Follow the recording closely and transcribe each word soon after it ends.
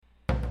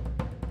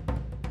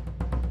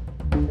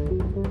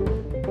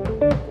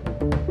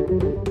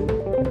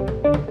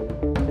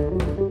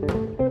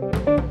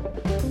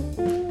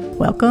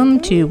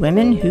Welcome to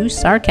Women Who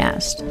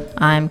Sarcast.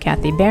 I'm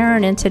Kathy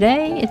Barron, and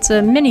today it's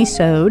a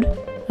mini-sode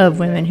of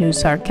Women Who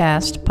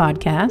Sarcast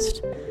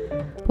podcast.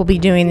 We'll be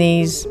doing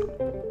these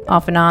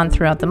off and on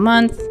throughout the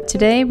month.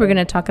 Today we're going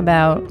to talk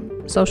about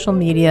social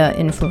media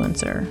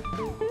influencer.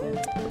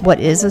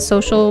 What is a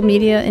social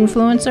media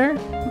influencer?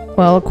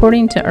 Well,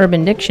 according to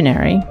Urban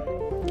Dictionary,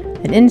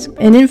 an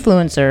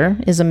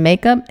influencer is a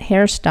makeup,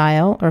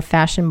 hairstyle, or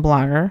fashion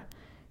blogger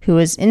who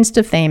is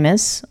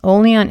Insta-famous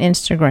only on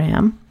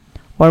Instagram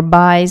or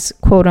buys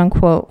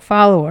quote-unquote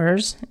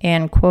followers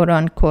and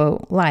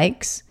quote-unquote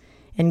likes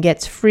and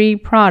gets free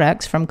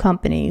products from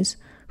companies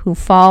who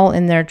fall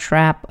in their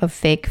trap of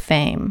fake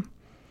fame.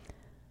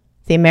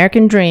 The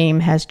American dream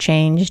has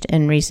changed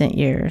in recent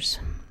years.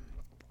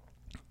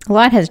 A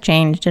lot has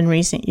changed in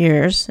recent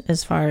years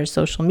as far as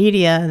social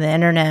media, the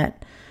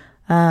internet,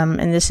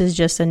 and this is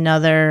just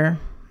another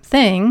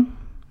thing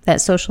that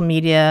social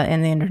media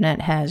and the internet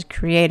has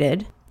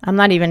created. I'm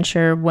not even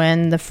sure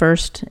when the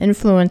first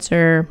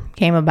influencer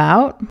came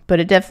about, but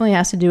it definitely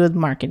has to do with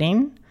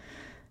marketing.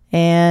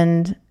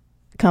 And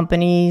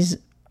companies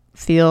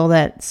feel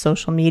that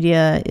social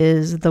media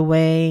is the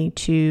way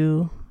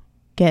to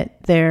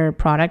get their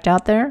product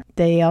out there.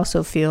 They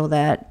also feel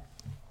that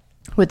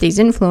with these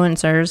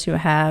influencers who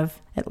have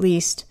at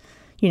least,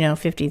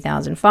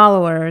 50,000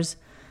 followers,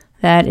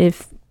 that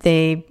if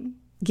they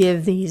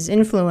give these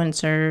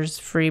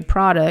influencers free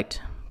product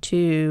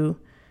to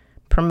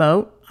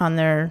promote on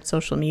their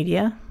social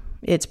media,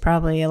 it's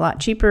probably a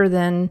lot cheaper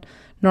than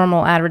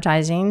normal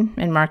advertising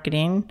and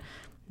marketing.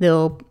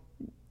 They'll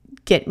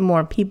get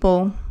more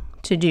people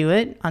to do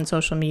it on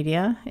social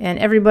media, and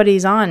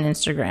everybody's on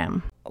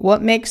Instagram.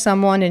 What makes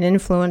someone an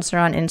influencer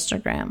on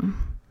Instagram?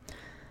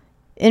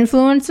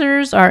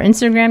 Influencers are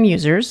Instagram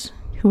users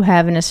who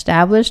have an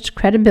established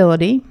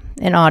credibility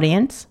and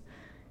audience,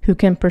 who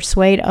can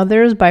persuade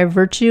others by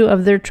virtue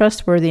of their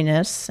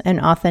trustworthiness and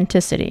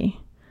authenticity.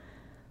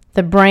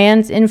 The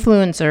brand's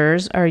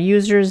influencers are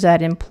users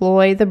that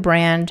employ the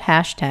brand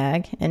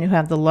hashtag and who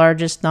have the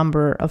largest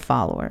number of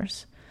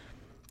followers.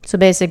 So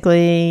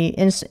basically,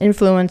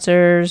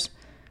 influencers,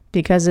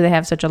 because they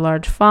have such a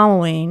large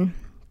following,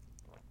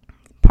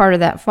 part of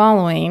that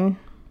following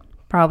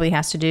probably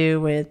has to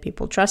do with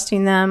people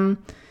trusting them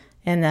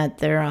and that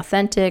they're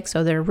authentic,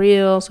 so they're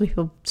real,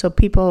 so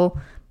people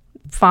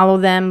follow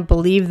them,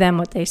 believe them,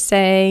 what they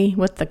say,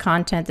 what the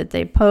content that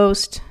they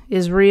post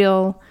is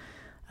real.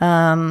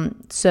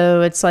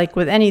 So it's like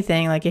with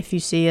anything, like if you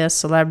see a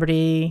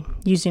celebrity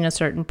using a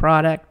certain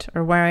product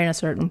or wearing a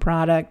certain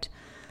product,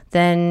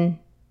 then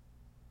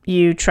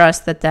you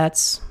trust that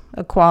that's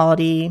a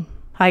quality,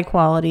 high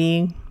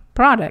quality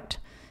product.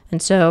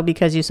 And so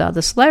because you saw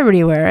the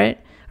celebrity wear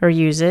it or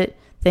use it,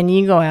 then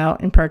you go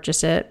out and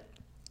purchase it.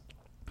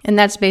 And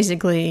that's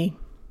basically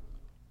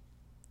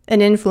an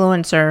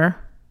influencer.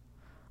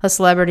 A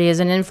celebrity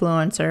is an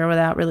influencer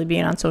without really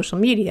being on social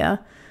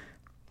media,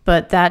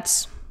 but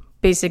that's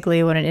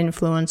basically what an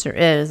influencer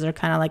is. They're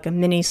kind of like a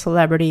mini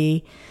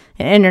celebrity,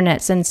 an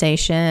internet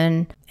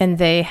sensation, and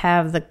they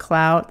have the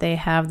clout, they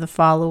have the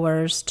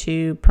followers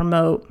to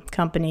promote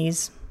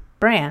companies'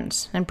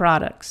 brands and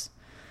products.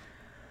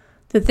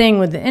 The thing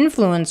with the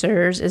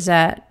influencers is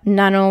that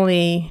not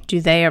only do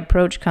they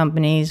approach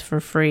companies for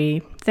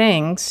free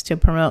things to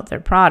promote their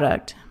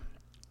product,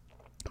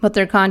 but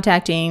they're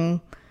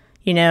contacting,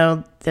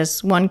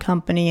 this one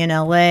company in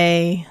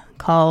LA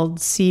called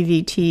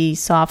CVT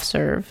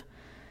SoftServe.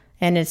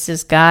 And it's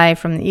this guy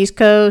from the East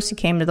Coast. He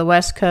came to the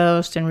West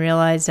Coast and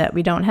realized that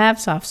we don't have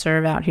soft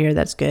serve out here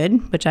that's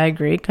good, which I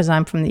agree because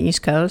I'm from the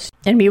East Coast.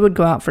 And we would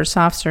go out for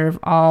soft serve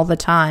all the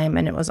time,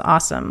 and it was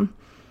awesome.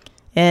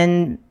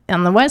 And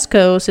on the West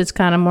Coast, it's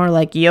kind of more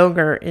like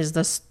yogurt is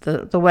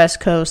the West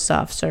Coast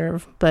soft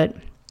serve, but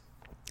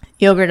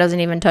yogurt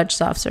doesn't even touch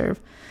soft serve.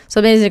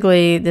 So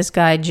basically, this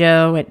guy,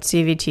 Joe, at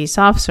CVT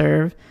Soft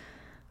Serve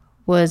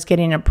was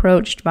getting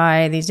approached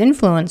by these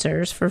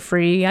influencers for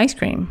free ice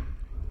cream.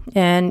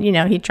 And,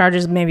 he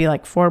charges maybe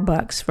like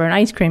 $4 for an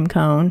ice cream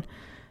cone.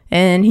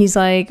 And he's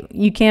like,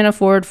 you can't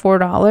afford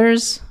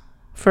 $4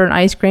 for an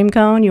ice cream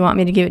cone? You want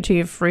me to give it to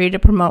you free to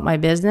promote my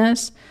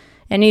business?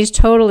 And he's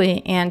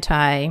totally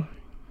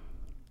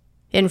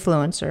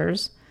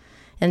anti-influencers.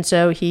 And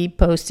so he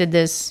posted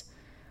this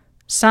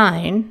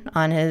sign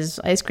on his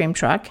ice cream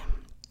truck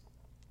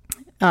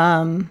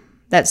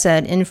that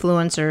said,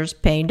 influencers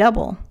pay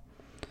double.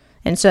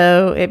 And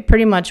so it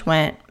pretty much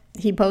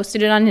he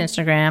posted it on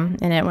Instagram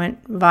and it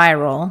went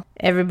viral.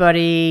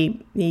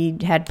 He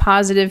had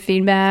positive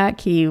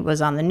feedback. He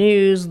was on the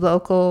news,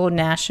 local,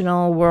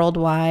 national,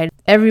 worldwide,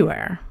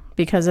 everywhere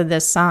because of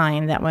this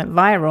sign that went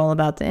viral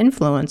about the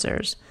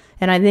influencers.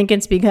 And I think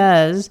it's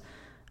because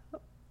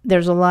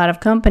there's a lot of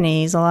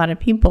companies, a lot of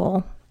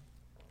people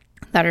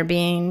that are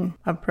being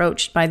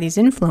approached by these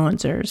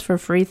influencers for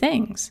free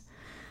things.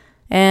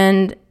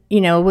 And,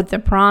 with the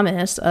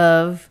promise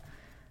of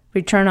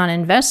return on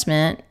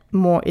investment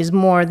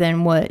more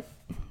than what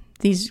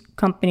these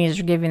companies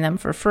are giving them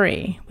for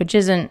free, which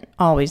isn't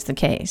always the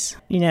case.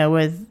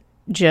 With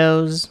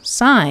Joe's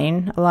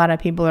sign, a lot of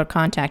people are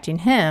contacting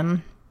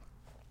him,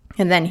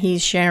 and then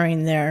he's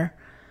sharing their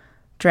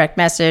direct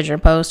message or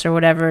post or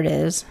whatever it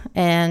is,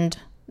 and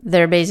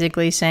they're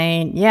basically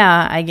saying,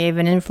 yeah, I gave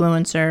an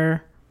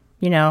influencer,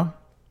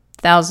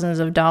 thousands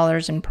of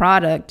dollars in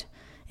product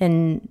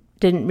and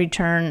didn't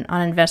return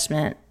on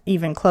investment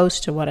even close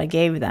to what I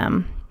gave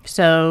them.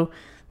 So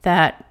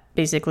that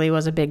basically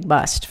was a big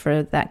bust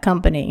for that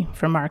company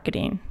for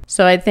marketing.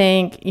 So I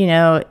think,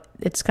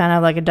 it's kind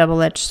of like a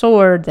double-edged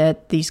sword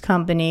that these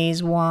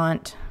companies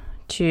want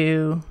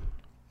to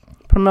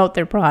promote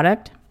their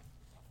product.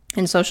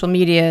 And social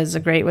media is a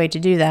great way to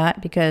do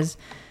that because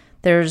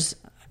there's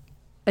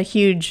a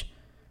huge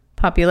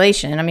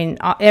population. I mean,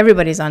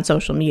 everybody's on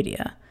social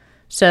media.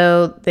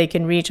 So they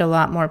can reach a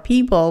lot more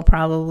people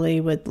probably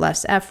with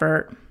less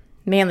effort,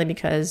 mainly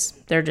because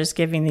they're just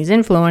giving these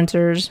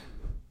influencers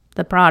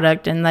the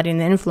product and letting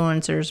the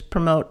influencers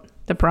promote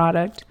the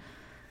product.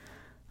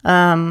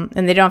 And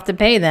they don't have to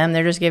pay them.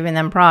 They're just giving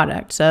them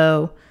product.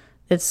 So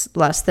it's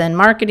less than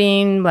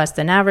marketing, less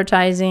than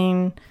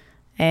advertising.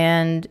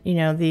 And,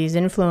 these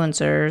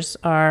influencers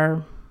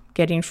are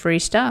getting free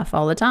stuff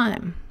all the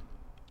time.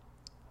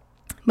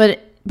 But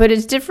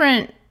it's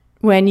different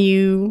when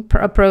you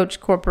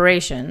approach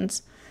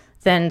corporations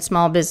than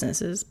small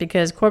businesses,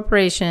 because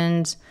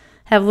corporations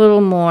have a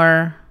little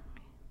more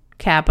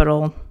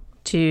capital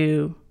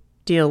to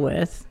deal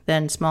with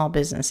than small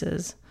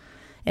businesses.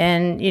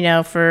 And,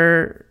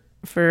 for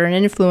an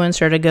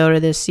influencer to go to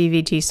this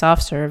CVT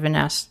soft serve and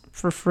ask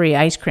for free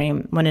ice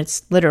cream when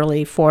it's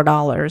literally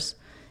 $4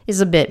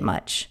 is a bit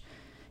much.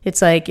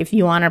 It's like if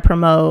you want to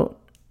promote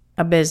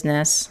a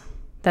business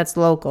that's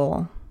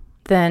local,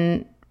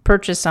 then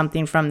purchase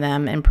something from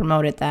them and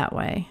promote it that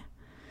way.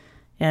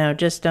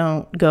 Just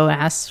don't go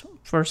ask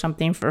for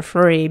something for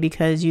free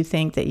because you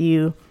think that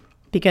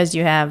because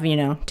you have,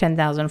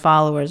 10,000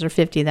 followers or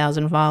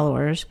 50,000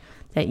 followers,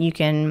 that you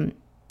can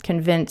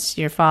convince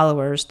your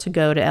followers to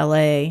go to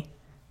LA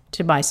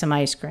to buy some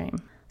ice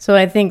cream. So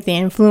I think the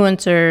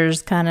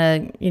influencers kind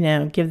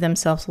of, give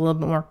themselves a little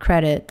bit more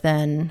credit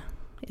than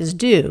is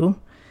due.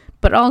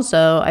 But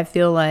also, I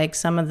feel like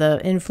some of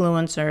the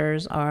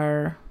influencers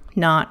are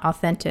not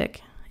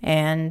authentic.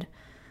 And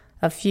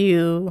a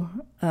few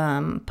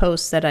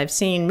posts that I've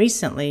seen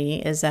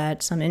recently is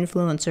that some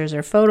influencers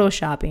are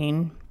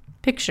photoshopping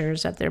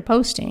pictures that they're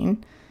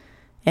posting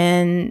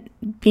and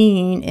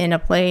being in a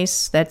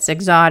place that's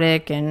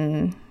exotic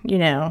and,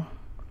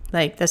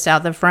 like the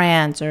south of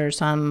France or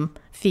some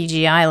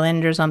Fiji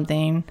island or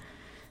something,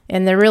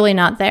 and they're really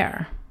not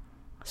there.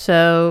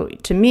 So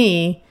to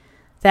me,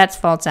 that's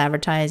false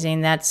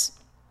advertising. That's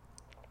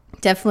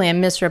definitely a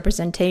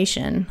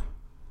misrepresentation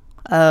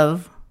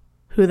of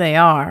who they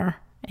are,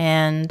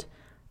 and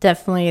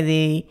definitely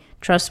the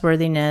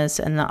trustworthiness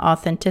and the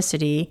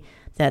authenticity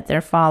that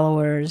their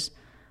followers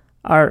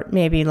are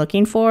maybe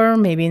looking for.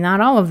 Maybe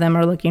not all of them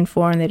are looking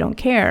for and they don't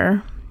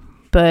care,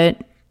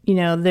 but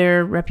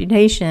their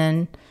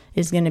reputation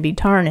is going to be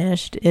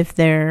tarnished if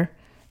they're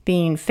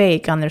being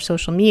fake on their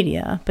social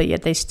media, but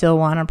yet they still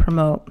want to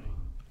promote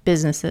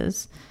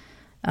businesses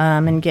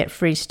and get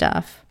free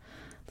stuff,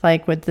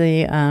 like with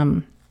the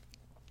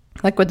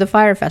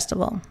Fire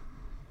Festival.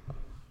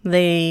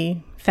 The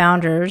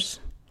founders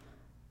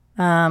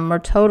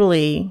were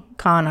totally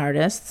con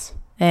artists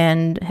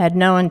and had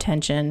no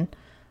intention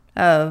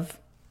of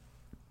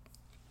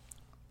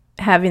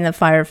having the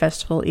Fire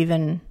Festival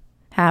even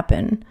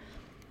happen.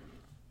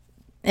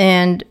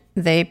 And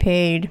they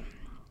paid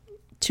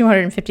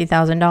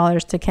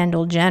 $250,000 to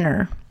Kendall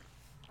Jenner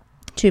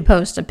to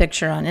post a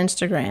picture on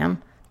Instagram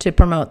to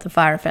promote the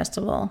Fire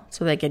Festival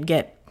so they could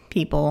get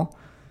people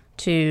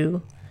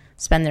to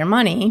spend their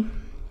money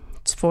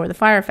for the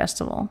Fire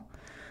Festival.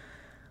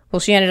 Well,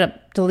 she ended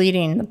up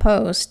deleting the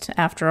post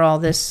after all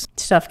this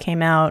stuff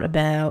came out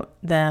about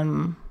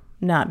them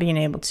not being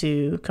able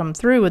to come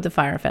through with the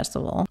Fire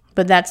Festival.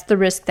 But that's the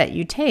risk that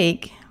you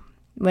take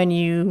when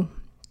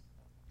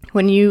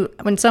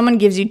someone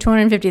gives you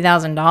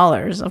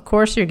 $250,000. Of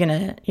course you're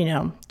gonna,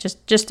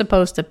 just to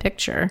post a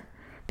picture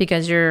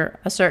because you're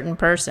a certain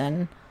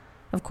person.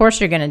 Of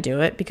course you're gonna do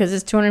it because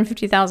it's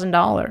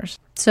 $250,000.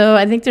 So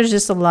I think there's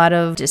just a lot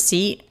of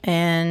deceit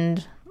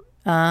and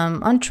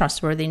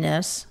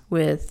untrustworthiness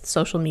with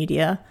social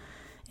media,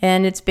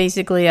 and it's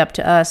basically up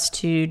to us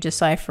to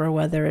decipher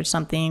whether it's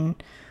something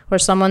or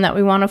someone that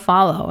we want to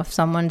follow. If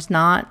someone's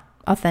not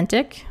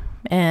authentic,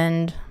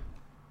 and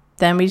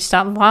then we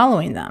stop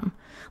following them.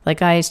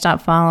 Like I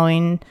stopped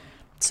following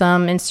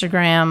some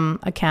Instagram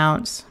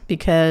accounts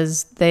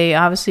because they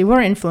obviously were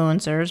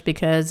influencers,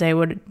 because they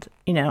would,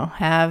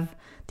 have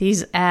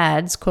these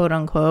ads, quote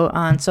unquote,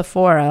 on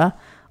Sephora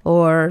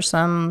or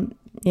some,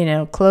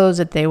 clothes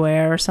that they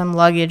wear or some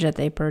luggage that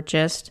they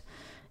purchased.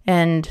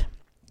 And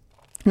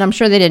I'm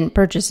sure they didn't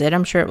purchase it.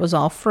 I'm sure it was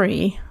all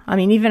free. I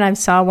mean, even I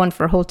saw one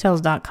for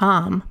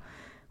Hotels.com,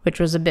 which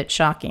was a bit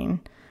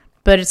shocking.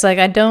 But it's like,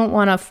 I don't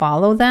want to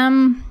follow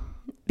them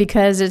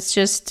because it's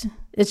just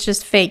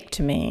fake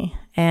to me.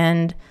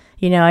 And,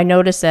 I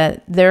noticed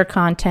that their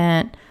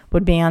content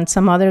would be on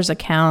some other's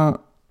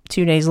account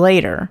 2 days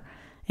later,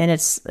 and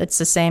it's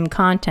the same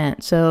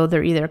content. So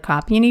they're either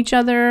copying each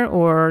other,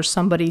 or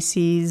somebody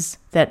sees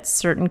that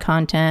certain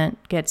content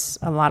gets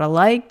a lot of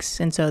likes,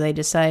 and so they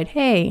decide,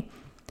 hey,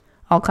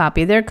 I'll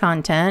copy their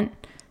content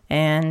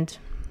and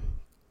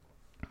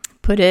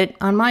put it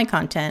on my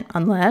content,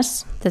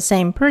 unless the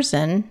same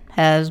person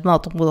has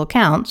multiple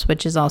accounts,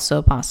 which is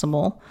also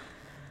possible.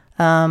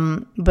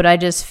 But I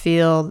just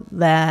feel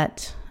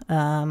that,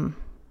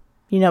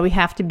 we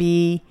have to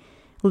be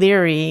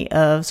leery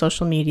of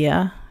social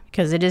media,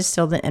 because it is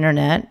still the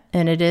internet,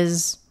 and it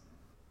is,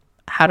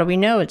 how do we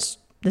know it's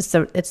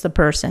the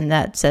person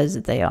that says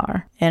that they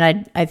are?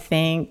 And I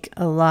think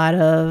a lot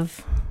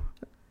of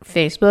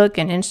Facebook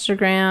and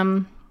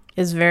Instagram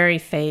is very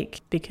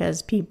fake,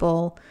 because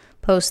people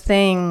post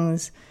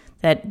things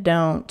that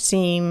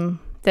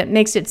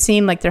makes it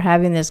seem like they're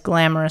having this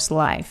glamorous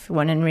life,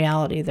 when in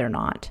reality they're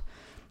not.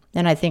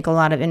 And I think a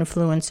lot of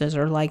influencers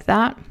are like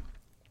that.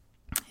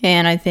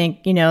 And I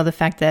think, the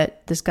fact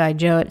that this guy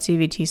Joe at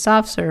CVT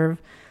SoftServe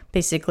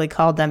basically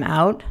called them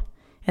out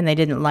and they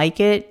didn't like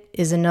it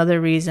is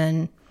another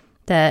reason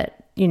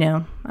that,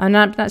 I'm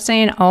not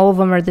saying all of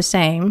them are the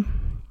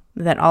same,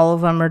 that all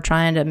of them are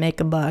trying to make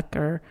a buck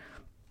or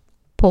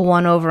pull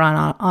one over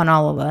on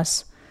all of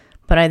us.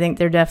 But I think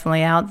they're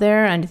definitely out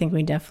there, and I think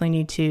we definitely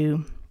need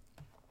to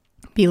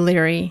be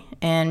leery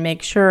and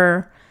make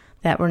sure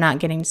that we're not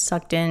getting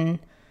sucked in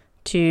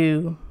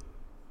to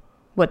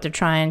what they're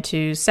trying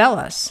to sell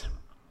us,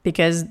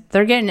 because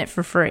they're getting it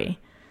for free.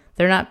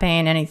 They're not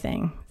paying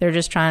anything. They're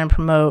just trying to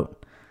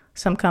promote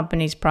some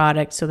company's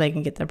product so they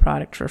can get their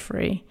product for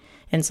free.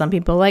 And some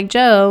people like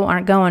Joe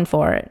aren't going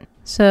for it.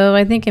 So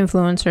I think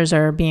influencers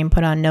are being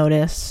put on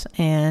notice,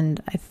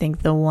 and I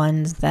think the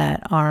ones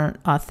that aren't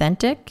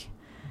authentic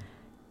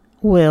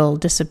will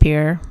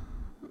disappear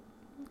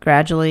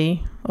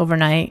gradually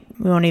overnight.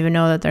 We won't even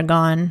know that they're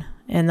gone.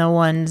 And the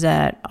ones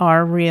that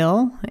are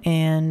real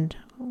and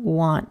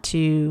want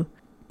to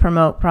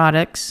promote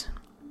products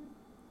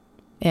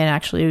and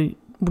actually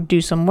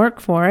do some work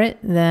for it,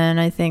 then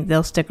I think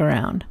they'll stick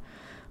around.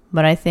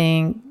 But I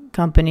think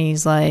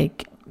companies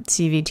like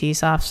CVT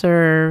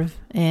SoftServe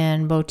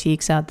and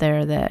boutiques out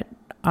there that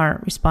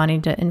aren't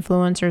responding to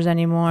influencers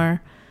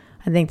anymore,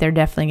 I think they're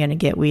definitely going to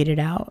get weeded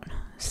out.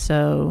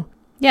 So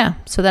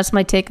that's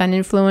my take on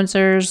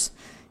influencers.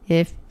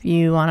 If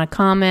you want to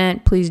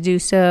comment, please do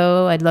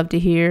so. I'd love to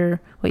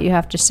hear what you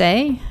have to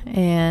say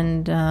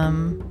and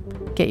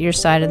get your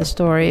side of the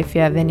story. If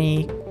you have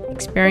any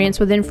experience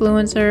with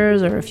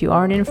influencers, or if you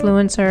are an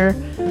influencer,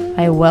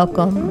 I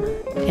welcome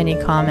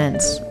any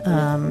comments.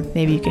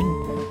 Maybe you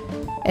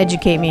can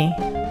educate me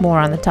more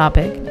on the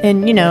topic.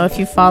 And, if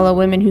you follow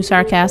Women Who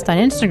Sarcast on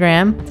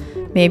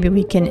Instagram, maybe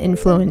we can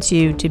influence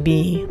you to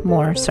be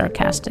more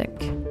sarcastic.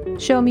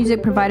 Show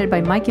music provided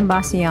by Mike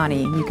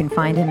Imbassiani. You can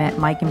find him at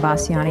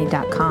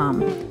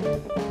MikeImbassiani.com.